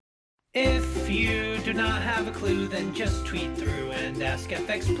If you do not have a clue, then just tweet through and ask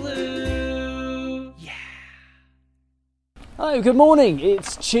FX Blue. Yeah. Hello, good morning.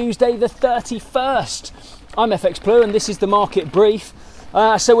 It's Tuesday the 31st. I'm FX Blue and this is the market brief.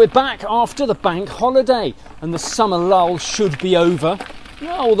 So we're back after the bank holiday and the summer lull should be over.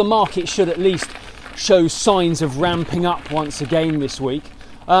 Well, the market should at least show signs of ramping up once again this week.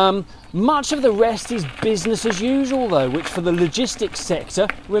 Much of the rest is business as usual though, which for the logistics sector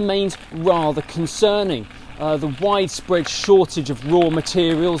remains rather concerning. The widespread shortage of raw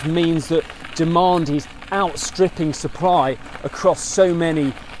materials means that demand is outstripping supply across so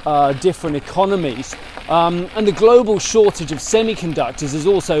many different economies. And the global shortage of semiconductors is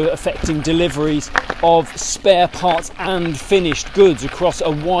also affecting deliveries of spare parts and finished goods across a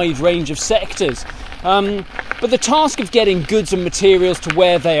wide range of sectors. But the task of getting goods and materials to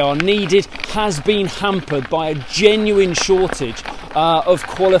where they are needed has been hampered by a genuine shortage of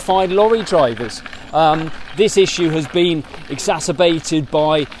qualified lorry drivers. This issue has been exacerbated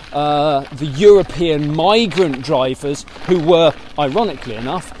by the European migrant drivers who were, ironically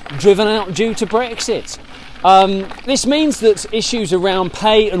enough, driven out due to Brexit. This means that issues around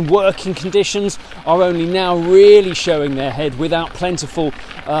pay and working conditions are only now really showing their head without plentiful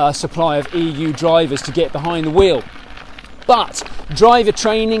supply of EU drivers to get behind the wheel. But driver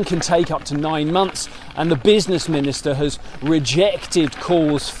training can take up to 9 months, and the business minister has rejected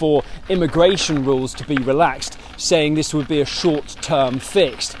calls for immigration rules to be relaxed, saying this would be a short-term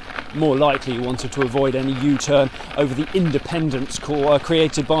fix. More likely he wanted to avoid any U-turn over the independence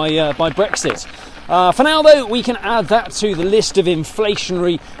created by Brexit. For now though, we can add that to the list of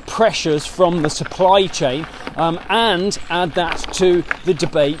inflationary pressures from the supply chain and add that to the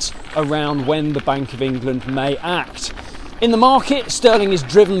debate around when the Bank of England may act. In the market, sterling is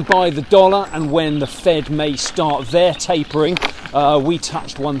driven by the dollar and when the Fed may start their tapering. We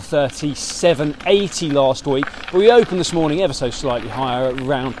touched 137.80 last week, but we opened this morning ever so slightly higher at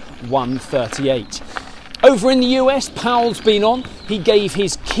around 138. Over in the US, Powell's been on. He gave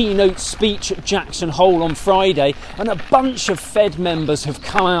his keynote speech at Jackson Hole on Friday, and a bunch of Fed members have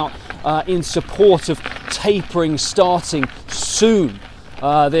come out in support of tapering starting soon.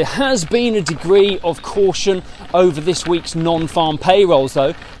 There has been a degree of caution over this week's non-farm payrolls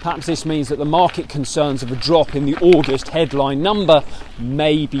though. Perhaps this means that the market concerns of a drop in the August headline number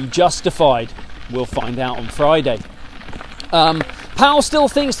may be justified. We'll find out on Friday. Powell still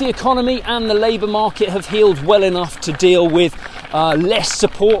thinks the economy and the labour market have healed well enough to deal with less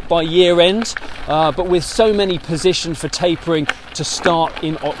support by year end, but with so many positioned for tapering to start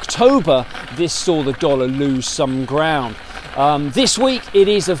in October, this saw the dollar lose some ground. This week it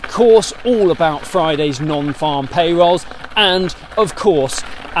is of course all about Friday's non-farm payrolls and of course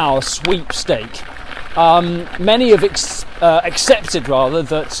our sweepstake. Many have accepted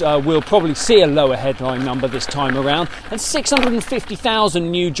that we'll probably see a lower headline number this time around, and 650,000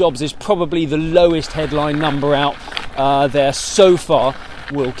 new jobs is probably the lowest headline number out there so far.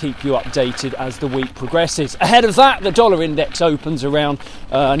 We'll keep you updated as the week progresses. Ahead of that, the dollar index opens around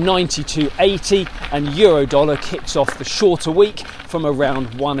 92.80 and euro dollar kicks off the shorter week from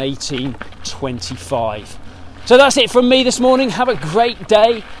around 118.25. So that's it from me this morning. Have a great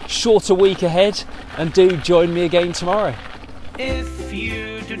day, shorter week ahead, and do join me again tomorrow. If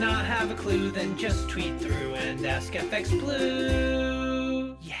you do not have a clue, then just tweet through and ask FX Blue.